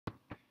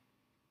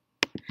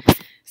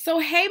So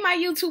hey my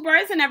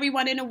YouTubers and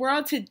everyone in the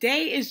world,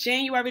 today is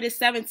January the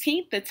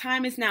 17th. The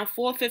time is now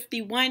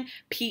 4:51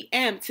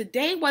 p.m.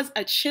 Today was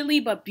a chilly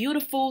but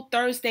beautiful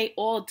Thursday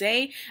all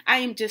day. I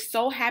am just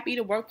so happy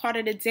the work part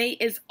of the day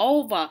is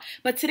over.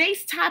 But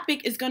today's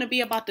topic is going to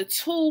be about the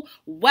two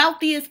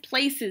wealthiest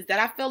places that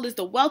I feel is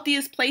the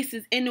wealthiest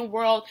places in the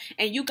world.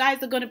 And you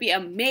guys are going to be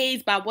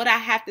amazed by what I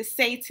have to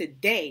say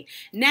today.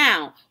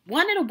 Now,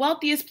 one of the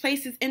wealthiest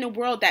places in the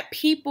world that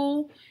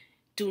people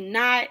do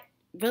not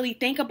really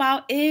think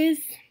about is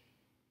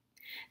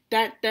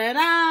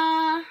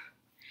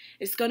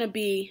it's gonna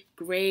be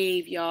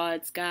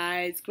graveyards,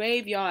 guys.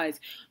 Graveyards.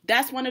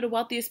 That's one of the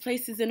wealthiest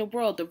places in the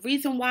world. The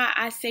reason why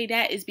I say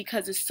that is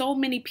because there's so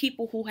many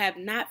people who have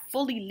not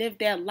fully lived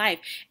their life,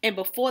 and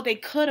before they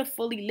could have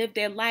fully lived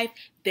their life,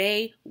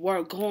 they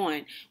were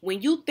gone.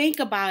 When you think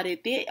about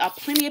it, there are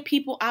plenty of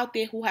people out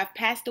there who have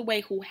passed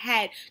away who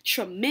had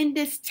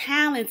tremendous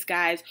talents,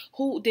 guys,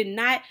 who did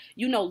not,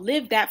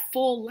 live that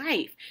full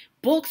life.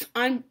 Books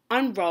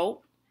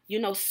unwrote,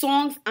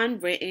 songs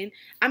unwritten.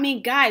 I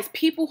mean, guys,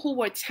 people who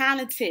were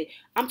talented.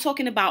 I'm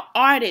talking about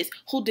artists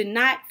who did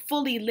not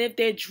fully live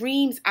their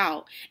dreams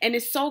out. And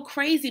it's so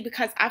crazy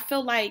because I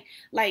feel like,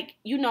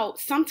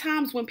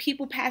 sometimes when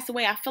people pass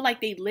away, I feel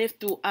like they live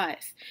through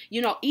us.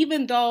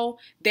 Even though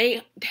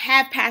they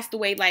have passed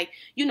away, like,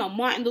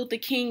 Martin Luther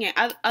King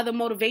and other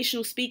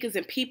motivational speakers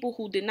and people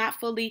who did not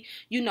fully,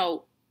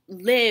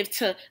 live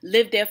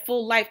their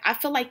full life. I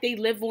feel like they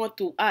live on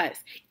through us.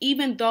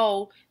 Even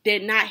though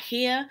they're not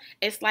here,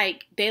 it's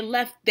like they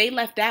left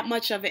that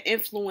much of an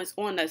influence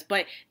on us.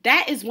 But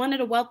that is one of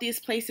the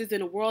wealthiest places in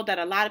the world that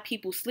a lot of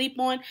people sleep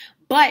on.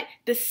 But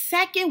the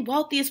second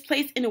wealthiest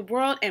place in the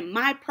world, in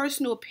my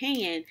personal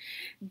opinion,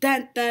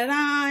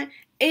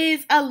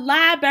 is a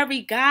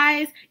library,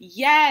 guys.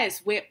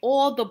 Yes, where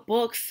all the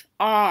books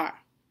are.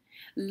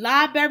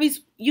 Libraries,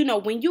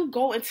 when you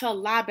go into a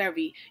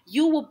library,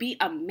 you will be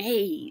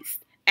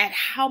amazed at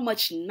how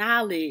much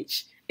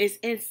knowledge is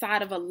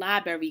inside of a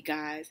library,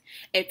 guys.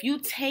 If you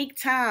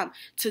take time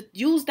to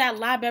use that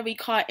library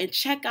card and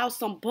check out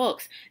some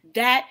books,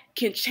 that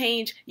can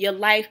change your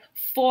life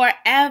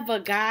forever,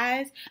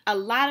 guys. A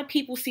lot of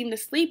people seem to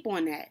sleep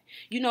on that.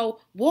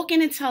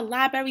 Walking into a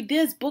library,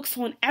 there's books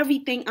on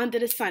everything under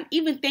the sun,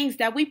 even things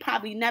that we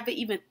probably never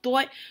even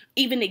thought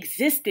even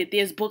existed.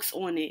 There's books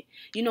on it.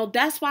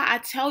 That's why I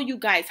tell you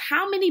guys,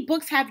 how many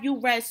books have you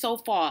read so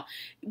far?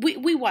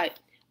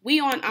 We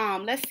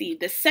on, let's see,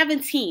 the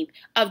 17th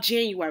of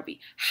January.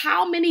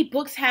 How many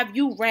books have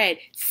you read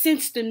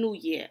since the new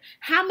year?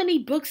 How many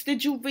books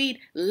did you read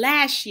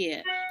last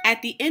year?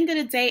 At the end of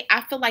the day,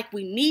 I feel like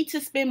we need to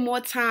spend more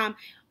time,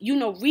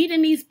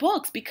 reading these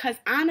books because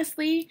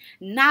honestly,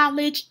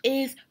 knowledge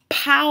is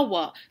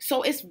power.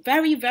 So it's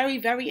very, very,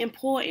 very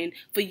important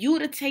for you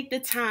to take the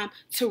time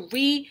to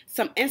read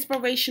some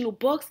inspirational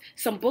books,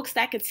 some books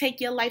that can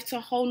take your life to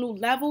a whole new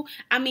level.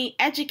 I mean,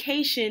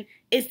 education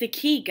is the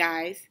key,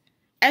 guys.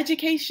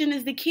 Education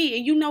is the key.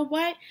 And you know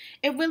what?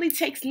 It really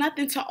takes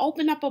nothing to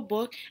open up a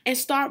book and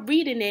start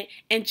reading it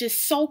and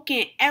just soak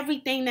in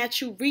everything that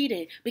you're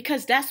reading,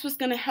 because that's what's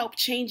going to help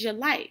change your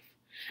life.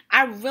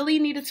 I really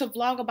needed to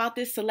vlog about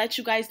this to let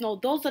you guys know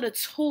those are the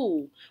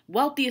two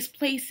wealthiest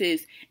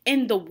places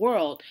in the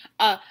world.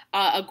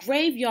 A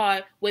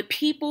graveyard where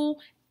people,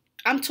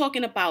 I'm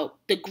talking about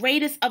the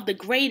greatest of the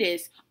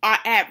greatest, are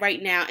at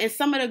right now. And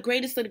some of the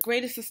greatest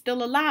are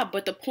still alive.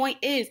 But the point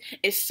is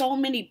so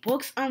many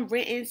books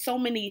unwritten, so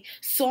many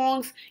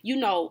songs,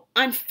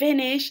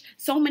 unfinished,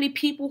 so many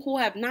people who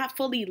have not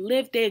fully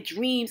lived their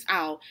dreams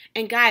out.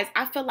 And guys,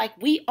 I feel like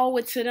we owe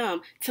it to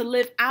them to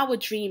live our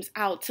dreams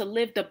out, to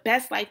live the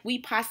best life we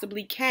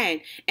possibly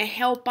can and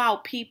help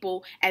out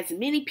people, as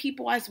many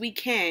people as we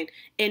can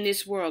in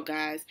this world,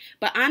 guys.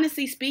 But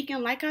honestly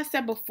speaking, like I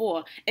said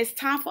before, it's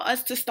time for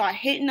us to start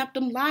hitting up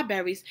them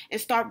libraries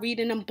and start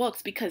reading them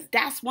books, because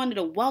that's one of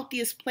the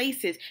wealthiest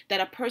places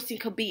that a person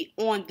could be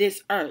on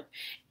this earth.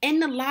 In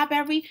the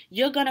library,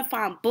 you're going to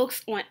find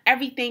books on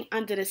everything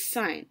under the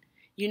sun.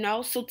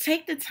 So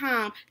take the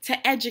time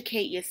to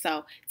educate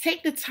yourself.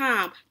 Take the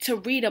time to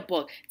read a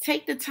book.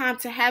 Take the time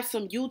to have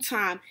some you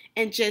time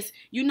and just,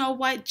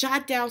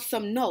 jot down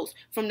some notes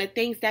from the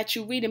things that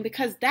you're reading,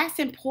 because that's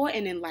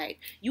important in life.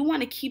 You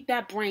want to keep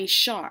that brain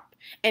sharp.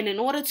 And in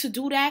order to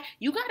do that,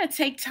 you got to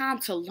take time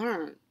to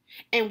learn.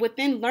 And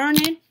within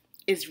learning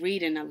is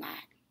reading a lot.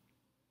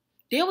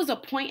 There was a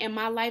point in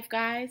my life,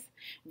 guys,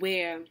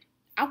 where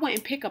I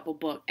wouldn't pick up a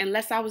book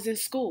unless I was in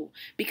school,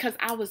 because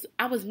I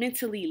was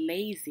mentally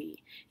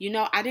lazy.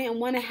 I didn't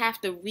want to have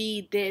to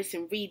read this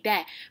and read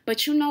that.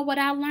 But you know what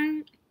I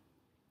learned?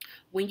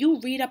 When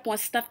you read up on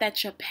stuff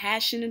that you're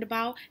passionate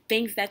about,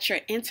 things that you're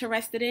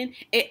interested in,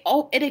 it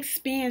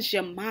expands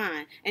your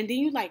mind. And then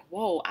you're like,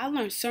 whoa, I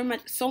learned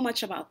so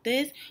much about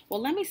this.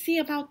 Well, let me see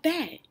about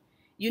that.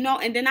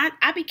 And then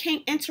I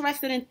became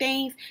interested in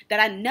things that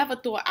I never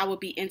thought I would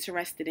be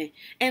interested in.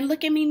 And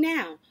look at me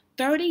now,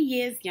 30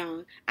 years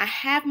young. I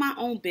have my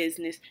own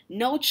business,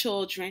 no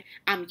children.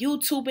 I'm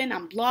YouTubing,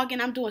 I'm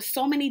blogging, I'm doing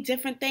so many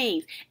different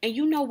things. And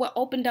you know what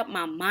opened up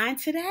my mind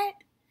to that?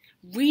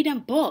 Reading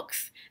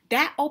books,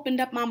 that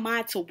opened up my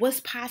mind to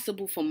what's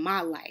possible for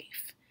my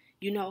life.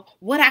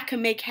 What I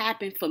can make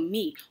happen for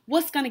me.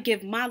 What's going to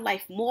give my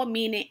life more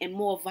meaning and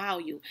more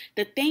value.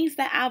 The things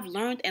that I've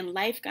learned in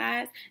life,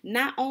 guys,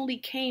 not only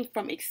came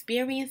from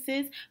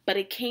experiences, but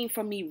it came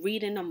from me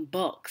reading them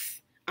books.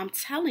 I'm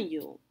telling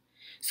you.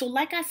 So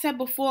like I said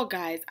before,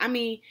 guys,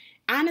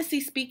 honestly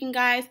speaking,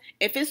 guys,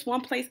 if it's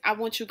one place I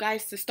want you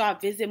guys to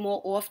start visiting more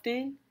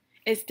often,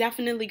 it's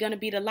definitely going to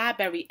be the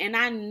library. And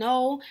I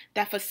know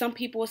that for some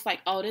people, it's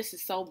like, oh, this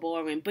is so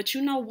boring. But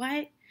you know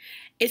what?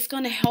 It's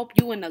going to help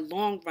you in the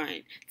long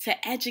run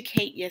to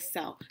educate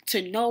yourself,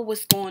 to know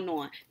what's going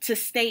on, to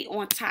stay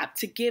on top,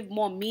 to give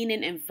more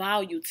meaning and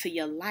value to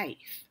your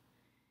life.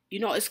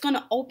 It's going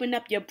to open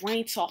up your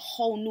brain to a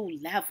whole new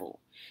level.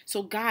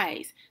 So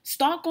guys,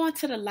 start going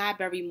to the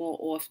library more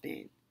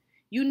often.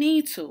 You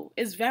need to.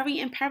 It's very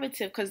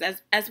imperative because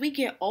as we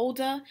get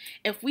older,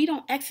 if we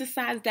don't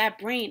exercise that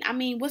brain,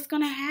 what's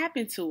going to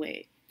happen to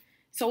it?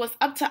 So it's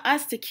up to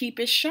us to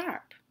keep it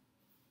sharp.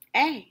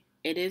 Hey,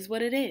 it is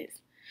what it is.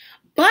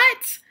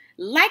 But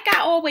like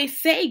I always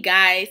say,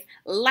 guys,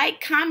 like,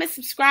 comment,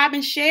 subscribe,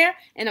 and share.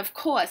 And of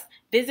course,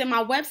 visit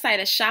my website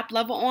at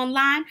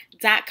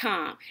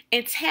shoploveronline.com.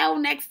 Until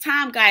next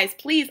time, guys,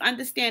 please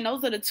understand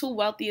those are the 2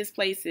 wealthiest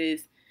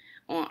places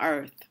on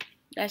earth.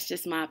 That's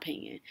just my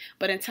opinion.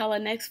 But until our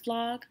next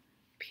vlog,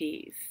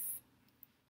 peace.